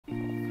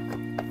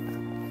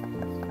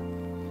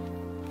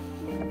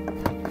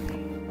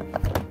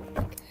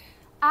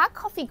Are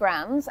coffee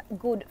grounds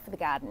good for the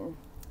garden?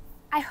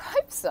 I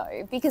hope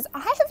so, because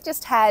I have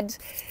just had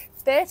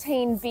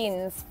 13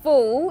 bins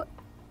full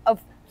of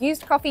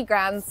used coffee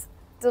grounds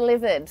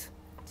delivered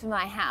to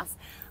my house.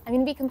 I'm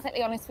going to be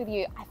completely honest with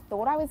you, I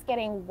thought I was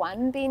getting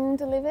one bin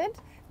delivered.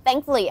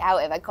 Thankfully,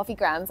 however, coffee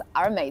grounds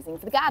are amazing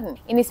for the garden.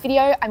 In this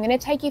video, I'm going to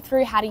take you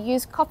through how to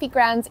use coffee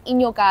grounds in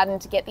your garden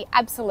to get the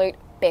absolute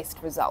best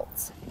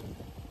results.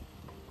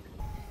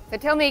 So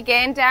tell me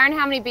again, Darren,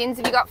 how many bins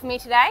have you got for me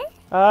today?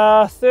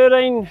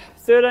 13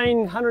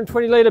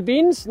 120 litre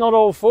bins, not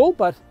all full,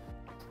 but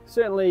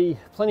certainly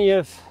plenty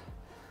of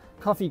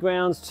coffee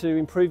grounds to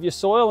improve your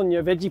soil and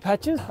your veggie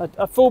patches.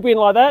 A full bin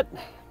like that,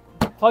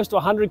 close to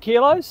 100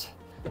 kilos,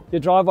 your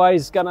driveway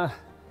is gonna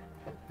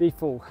be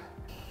full.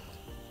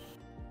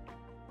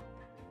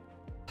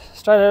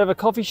 Straight out of a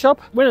coffee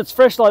shop. When it's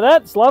fresh like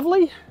that, it's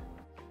lovely.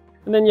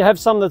 And then you have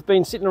some that's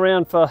been sitting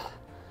around for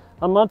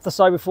a month or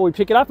so before we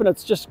pick it up, and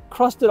it's just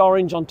crusted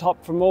orange on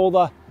top from all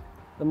the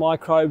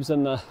microbes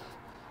and the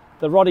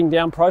rotting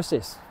down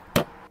process.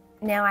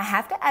 Now I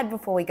have to add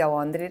before we go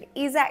on that it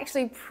is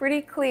actually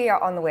pretty clear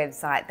on the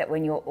website that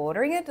when you're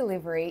ordering a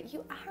delivery,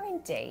 you are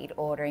indeed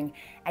ordering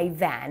a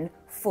van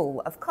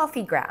full of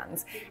coffee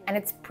grounds. And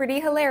it's pretty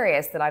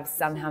hilarious that I've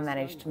somehow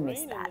managed to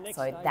miss that.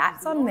 So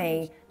that's on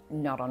me,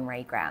 not on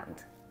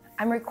ReGround.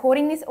 I'm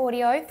recording this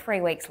audio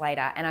 3 weeks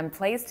later, and I'm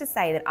pleased to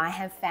say that I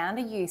have found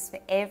a use for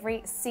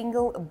every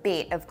single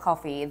bit of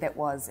coffee that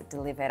was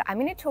delivered. I'm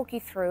going to talk you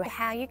through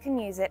how you can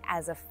use it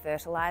as a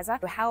fertilizer,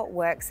 how it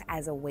works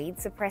as a weed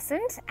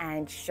suppressant,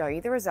 and show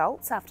you the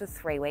results after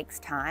 3 weeks'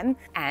 time.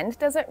 And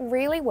does it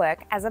really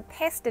work as a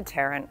pest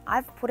deterrent?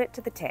 I've put it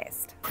to the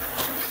test.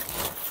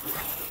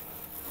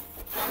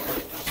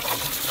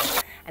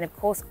 And of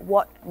course,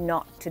 what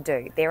not to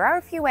do. There are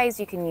a few ways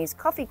you can use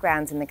coffee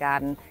grounds in the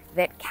garden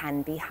that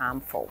can be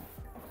harmful.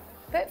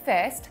 But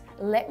first,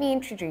 let me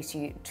introduce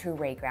you to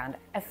ReGround,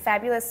 a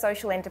fabulous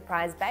social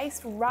enterprise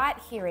based right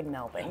here in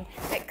Melbourne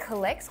that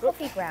collects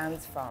coffee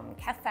grounds from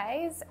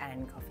cafes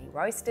and coffee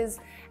roasters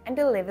and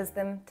delivers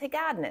them to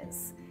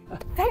gardeners.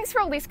 Thanks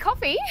for all this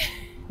coffee.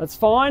 That's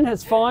fine,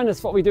 it's fine.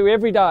 It's what we do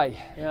every day.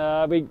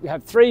 We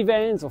have 3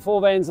 vans or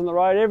 4 vans on the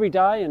road every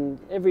day, and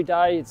every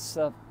day it's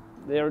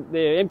they're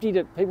emptied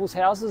at people's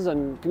houses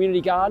and community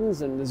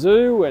gardens and the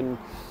zoo and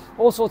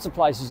all sorts of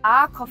places.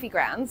 Are coffee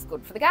grounds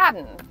good for the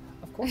garden?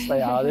 Of course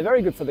they are. They're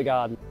very good for the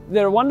garden.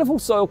 They're a wonderful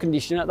soil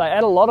conditioner. They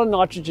add a lot of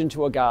nitrogen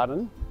to a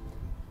garden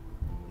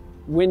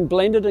when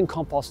blended and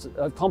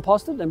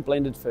composted and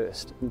blended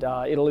first. And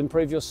it'll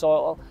improve your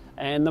soil,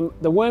 and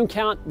the worm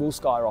count will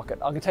skyrocket.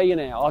 I can tell you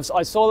now.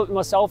 I saw it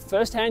myself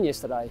firsthand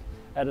yesterday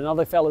at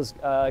another fella's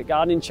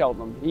garden in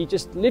Cheltenham. He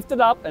just lifted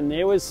up and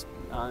there was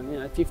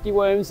 50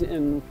 worms,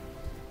 and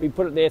we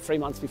put it there 3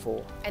 months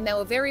before. And they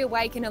were very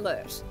awake and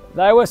alert.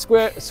 They were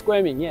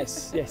squirming,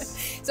 yes,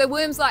 yes. So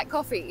worms like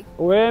coffee?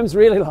 Worms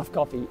really love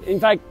coffee. In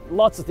fact,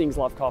 lots of things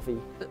love coffee.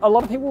 A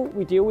lot of people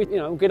we deal with,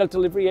 get a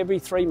delivery every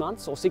 3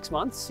 months or 6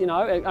 months,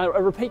 a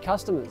repeat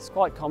customer is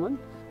quite common.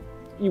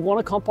 You want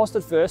to compost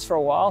it first for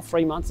a while,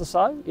 3 months or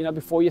so,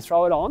 before you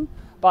throw it on.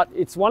 But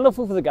it's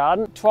wonderful for the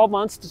garden. 12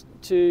 months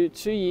to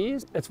 2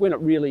 years, it's when it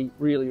really,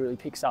 really, really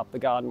picks up the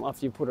garden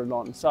after you put it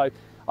on. So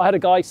I had a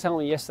guy tell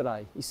me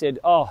yesterday, he said,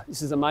 "Oh,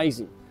 this is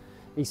amazing."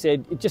 He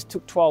said it just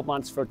took 12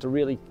 months for it to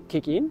really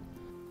kick in.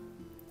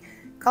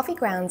 Coffee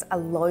grounds are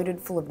loaded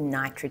full of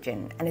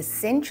nitrogen, an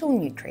essential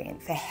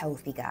nutrient for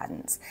healthy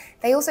gardens.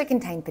 They also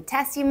contain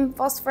potassium,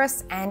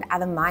 phosphorus, and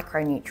other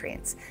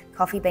micronutrients.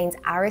 Coffee beans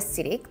are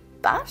acidic,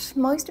 but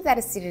most of that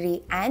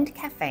acidity and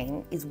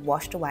caffeine is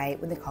washed away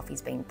when the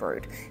coffee's been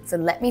brewed. So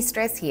let me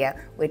stress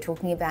here, we're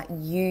talking about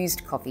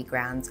used coffee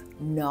grounds,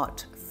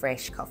 not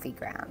fresh coffee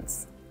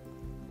grounds.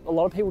 A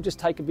lot of people just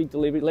take a big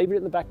delivery, leave it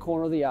in the back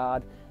corner of the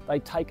yard, they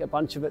take a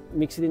bunch of it,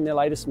 mix it in their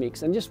latest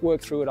mix, and just work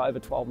through it over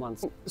 12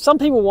 months. Some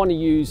people want to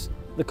use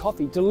the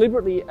coffee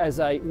deliberately as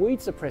a weed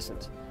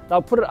suppressant.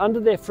 They'll put it under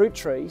their fruit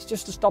trees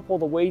just to stop all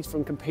the weeds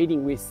from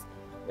competing with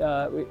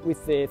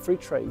their fruit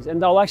trees,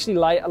 and they'll actually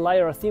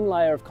layer a thin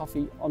layer of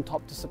coffee on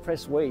top to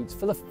suppress weeds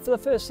for the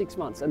first 6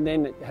 months, and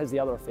then it has the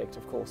other effect,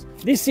 of course.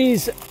 This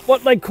is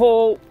what they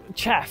call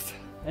chaff,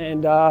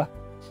 and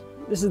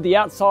this is the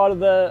outside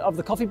of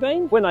the coffee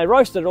bean. When they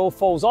roast it, it all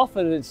falls off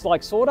and it's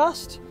like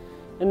sawdust,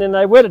 and then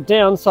they wet it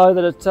down so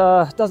that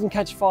it doesn't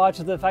catch fire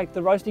to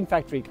the roasting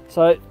factory.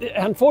 So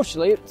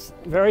unfortunately, it's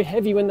very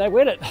heavy when they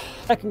wet it.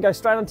 That can go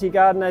straight onto your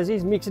garden as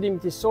is, mix it in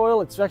with your soil.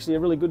 It's actually a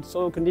really good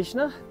soil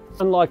conditioner.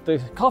 Unlike the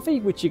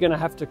coffee, which you're going to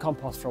have to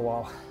compost for a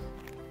while.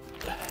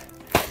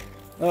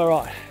 All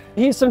right,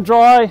 here's some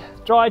dry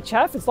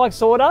chaff. It's like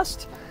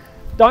sawdust.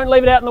 Don't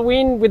leave it out in the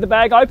wind with the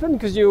bag open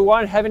because you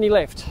won't have any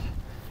left.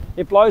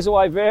 It blows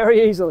away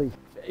very easily.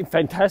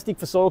 Fantastic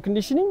for soil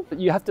conditioning, but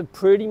you have to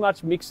pretty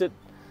much mix it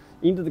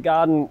into the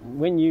garden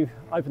when you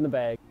open the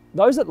bag.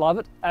 Those that love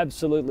it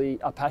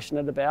absolutely are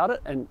passionate about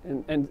it,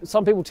 and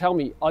some people tell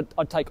me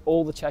I'd take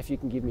all the chaff you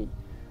can give me,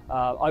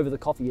 over the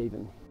coffee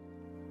even.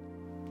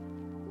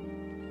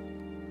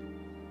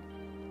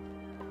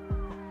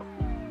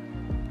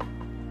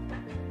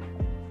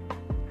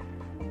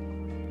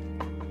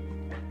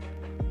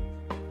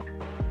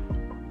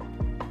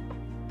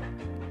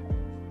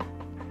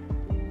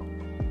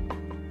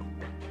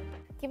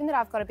 given that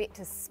I've got a bit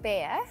to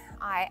spare,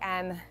 I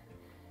am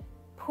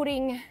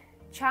putting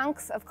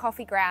chunks of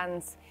coffee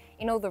grounds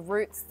in all the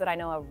roots that I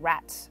know are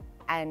rat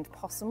and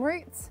possum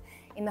roots,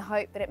 in the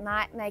hope that it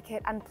might make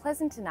it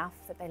unpleasant enough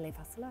that they leave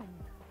us alone.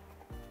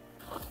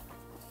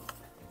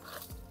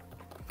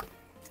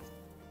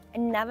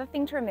 Another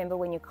thing to remember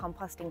when you're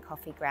composting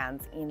coffee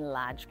grounds in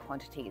large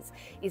quantities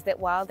is that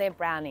while they're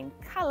brown in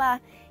colour,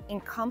 in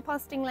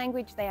composting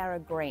language they are a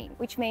green,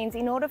 which means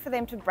in order for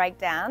them to break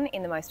down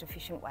in the most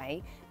efficient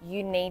way,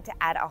 you need to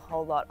add a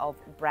whole lot of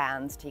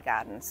browns to your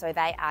garden. So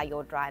they are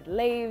your dried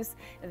leaves,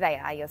 they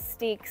are your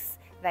sticks,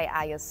 they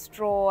are your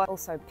straw,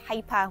 also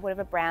paper,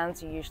 whatever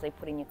browns you usually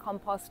put in your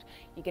compost.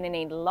 You're going to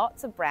need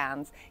lots of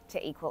browns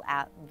to equal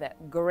out the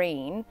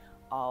green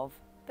of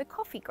the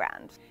coffee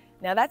ground.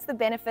 Now that's the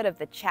benefit of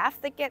the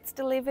chaff that gets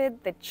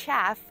delivered. The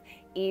chaff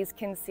is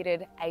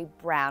considered a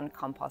brown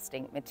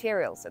composting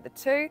material, so the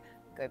two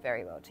go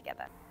very well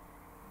together.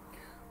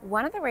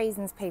 One of the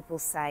reasons people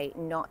say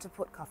not to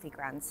put coffee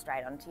grounds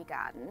straight onto your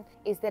garden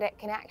is that it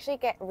can actually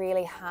get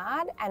really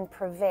hard and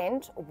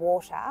prevent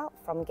water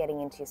from getting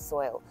into your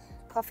soil.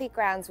 Coffee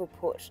grounds were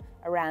put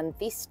around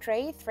this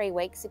tree 3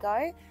 weeks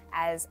ago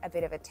as a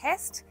bit of a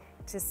test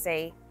to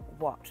see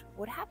what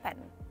would happen.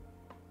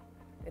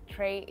 The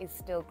tree is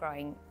still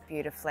growing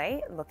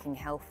beautifully, looking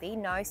healthy,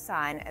 no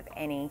sign of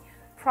any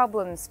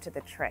problems to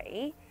the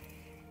tree.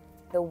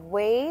 The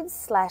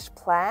weeds /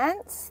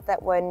 plants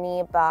that were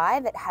nearby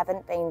that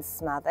haven't been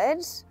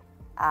smothered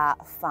are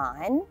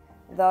fine.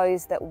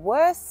 Those that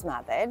were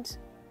smothered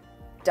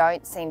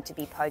don't seem to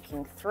be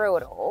poking through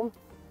at all.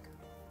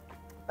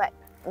 But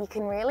you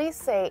can really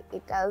see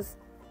it does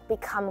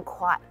become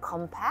quite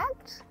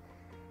compact,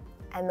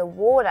 and the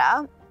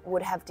water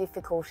would have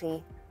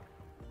difficulty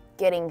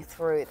getting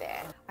through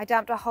there. I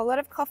dumped a whole lot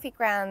of coffee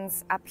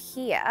grounds up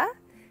here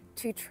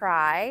to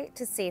try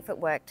to see if it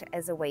worked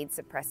as a weed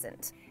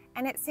suppressant.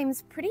 And it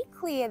seems pretty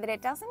clear that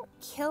it doesn't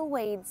kill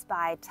weeds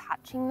by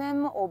touching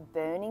them or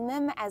burning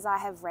them, as I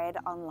have read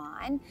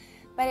online,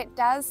 but it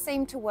does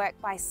seem to work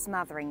by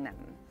smothering them.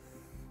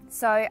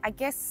 So I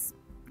guess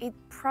it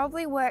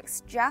probably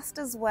works just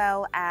as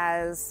well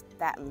as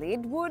that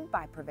lid would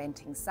by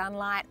preventing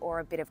sunlight or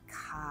a bit of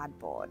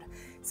cardboard.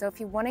 So if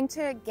you're wanting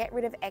to get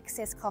rid of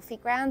excess coffee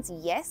grounds,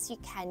 yes, you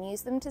can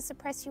use them to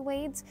suppress your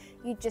weeds.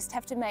 You just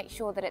have to make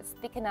sure that it's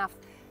thick enough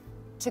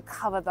to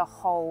cover the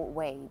whole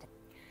weed.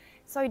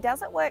 So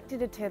does it work to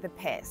deter the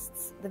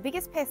pests? The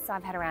biggest pests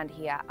I've had around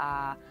here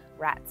are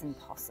rats and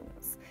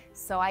possums.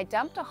 So I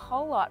dumped a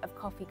whole lot of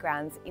coffee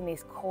grounds in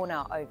this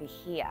corner over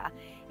here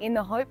in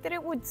the hope that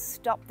it would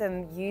stop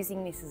them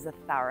using this as a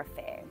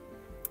thoroughfare.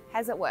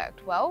 Has it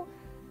worked? Well,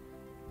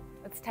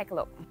 let's take a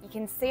look. You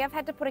can see I've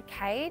had to put a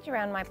cage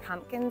around my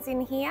pumpkins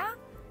in here.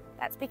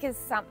 That's because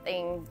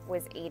something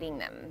was eating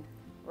them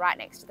right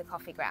next to the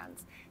coffee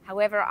grounds.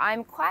 However,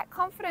 I'm quite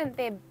confident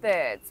they're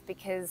birds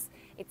because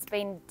it's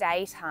been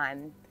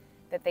daytime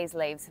that these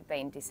leaves have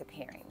been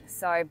disappearing.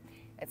 So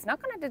it's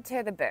not going to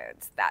deter the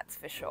birds, that's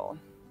for sure.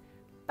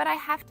 But I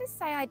have to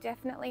say I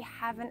definitely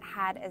haven't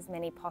had as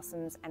many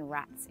possums and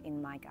rats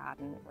in my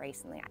garden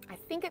recently. I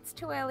think it's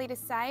too early to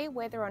say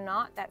whether or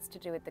not that's to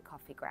do with the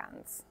coffee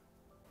grounds.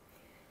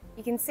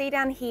 You can see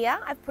down here,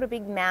 I've put a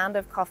big mound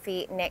of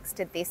coffee next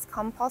to this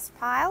compost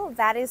pile.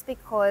 That is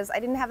because I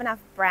didn't have enough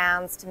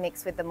browns to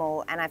mix with them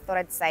all and I thought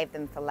I'd save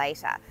them for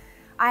later.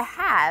 I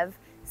have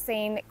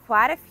seen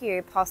quite a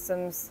few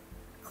possums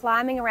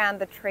climbing around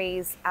the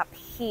trees up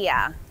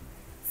here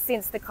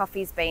since the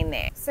coffee's been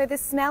there. So the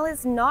smell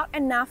is not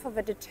enough of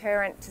a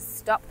deterrent to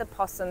stop the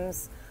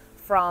possums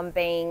from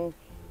being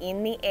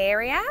in the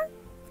area.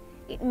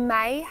 It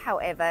may,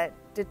 however,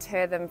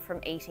 deter them from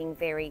eating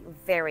very,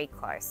 very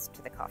close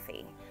to the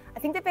coffee. I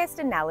think the best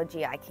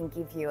analogy I can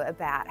give you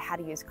about how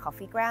to use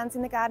coffee grounds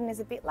in the garden is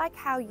a bit like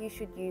how you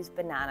should use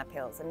banana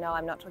peels. And no,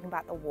 I'm not talking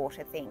about the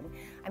water thing.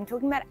 I'm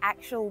talking about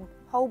actual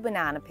whole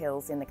banana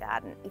peels in the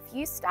garden. If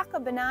you stuck a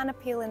banana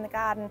peel in the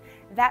garden,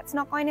 that's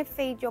not going to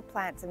feed your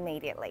plants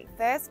immediately.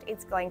 First,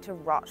 it's going to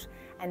rot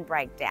and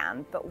break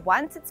down. But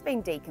once it's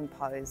been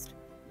decomposed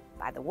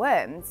by the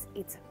worms,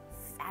 it's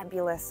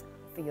fabulous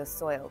for your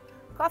soil.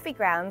 Coffee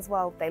grounds,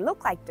 well, they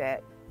look like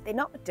dirt. They're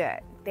not dirt,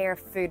 they're a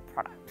food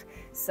product.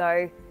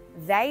 So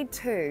they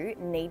too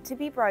need to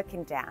be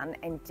broken down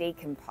and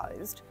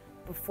decomposed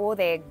before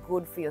they're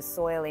good for your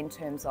soil in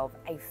terms of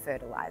a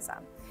fertilizer.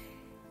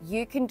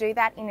 You can do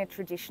that in a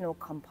traditional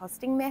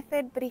composting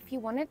method, but if you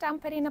want to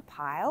dump it in a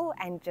pile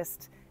and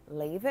just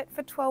leave it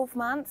for 12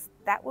 months,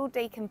 that will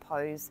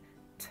decompose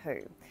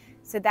too.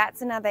 So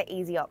that's another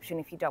easy option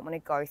if you don't want to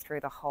go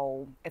through the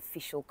whole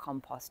official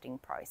composting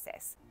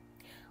process.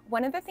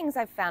 One of the things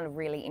I've found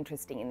really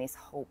interesting in this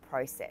whole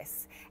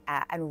process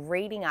and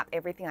reading up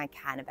everything I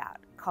can about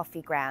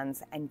coffee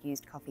grounds and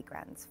used coffee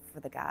grounds for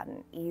the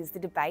garden is the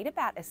debate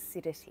about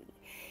acidity.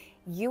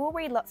 You will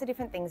read lots of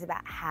different things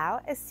about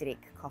how acidic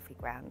coffee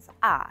grounds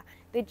are.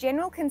 The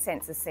general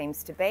consensus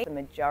seems to be the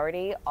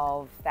majority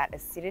of that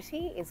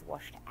acidity is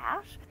washed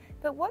out.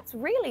 But what's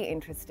really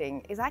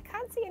interesting is I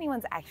can't see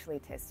anyone's actually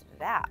tested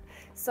it out.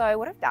 So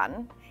what I've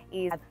done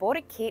is I've bought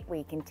a kit where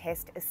you can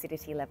test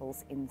acidity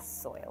levels in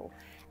soil.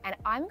 And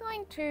I'm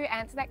going to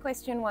answer that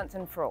question once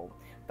and for all,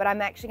 but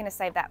I'm actually going to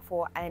save that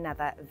for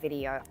another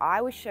video.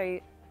 I will show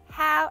you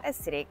how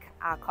acidic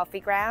are coffee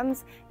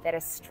grounds that are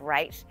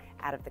straight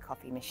out of the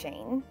coffee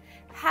machine,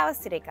 how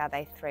acidic are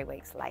they 3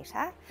 weeks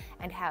later,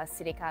 and how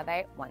acidic are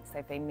they once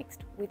they've been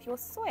mixed with your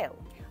soil.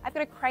 I've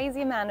got a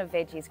crazy amount of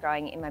veggies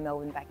growing in my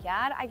Melbourne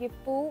backyard. I give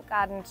full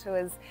garden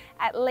tours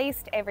at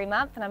least every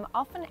month, and I'm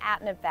often out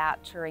and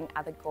about touring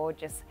other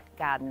gorgeous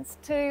gardens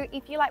too.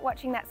 If you like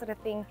watching that sort of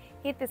thing,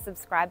 hit the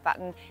subscribe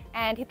button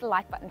and hit the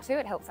like button too.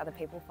 It helps other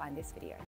people find this video.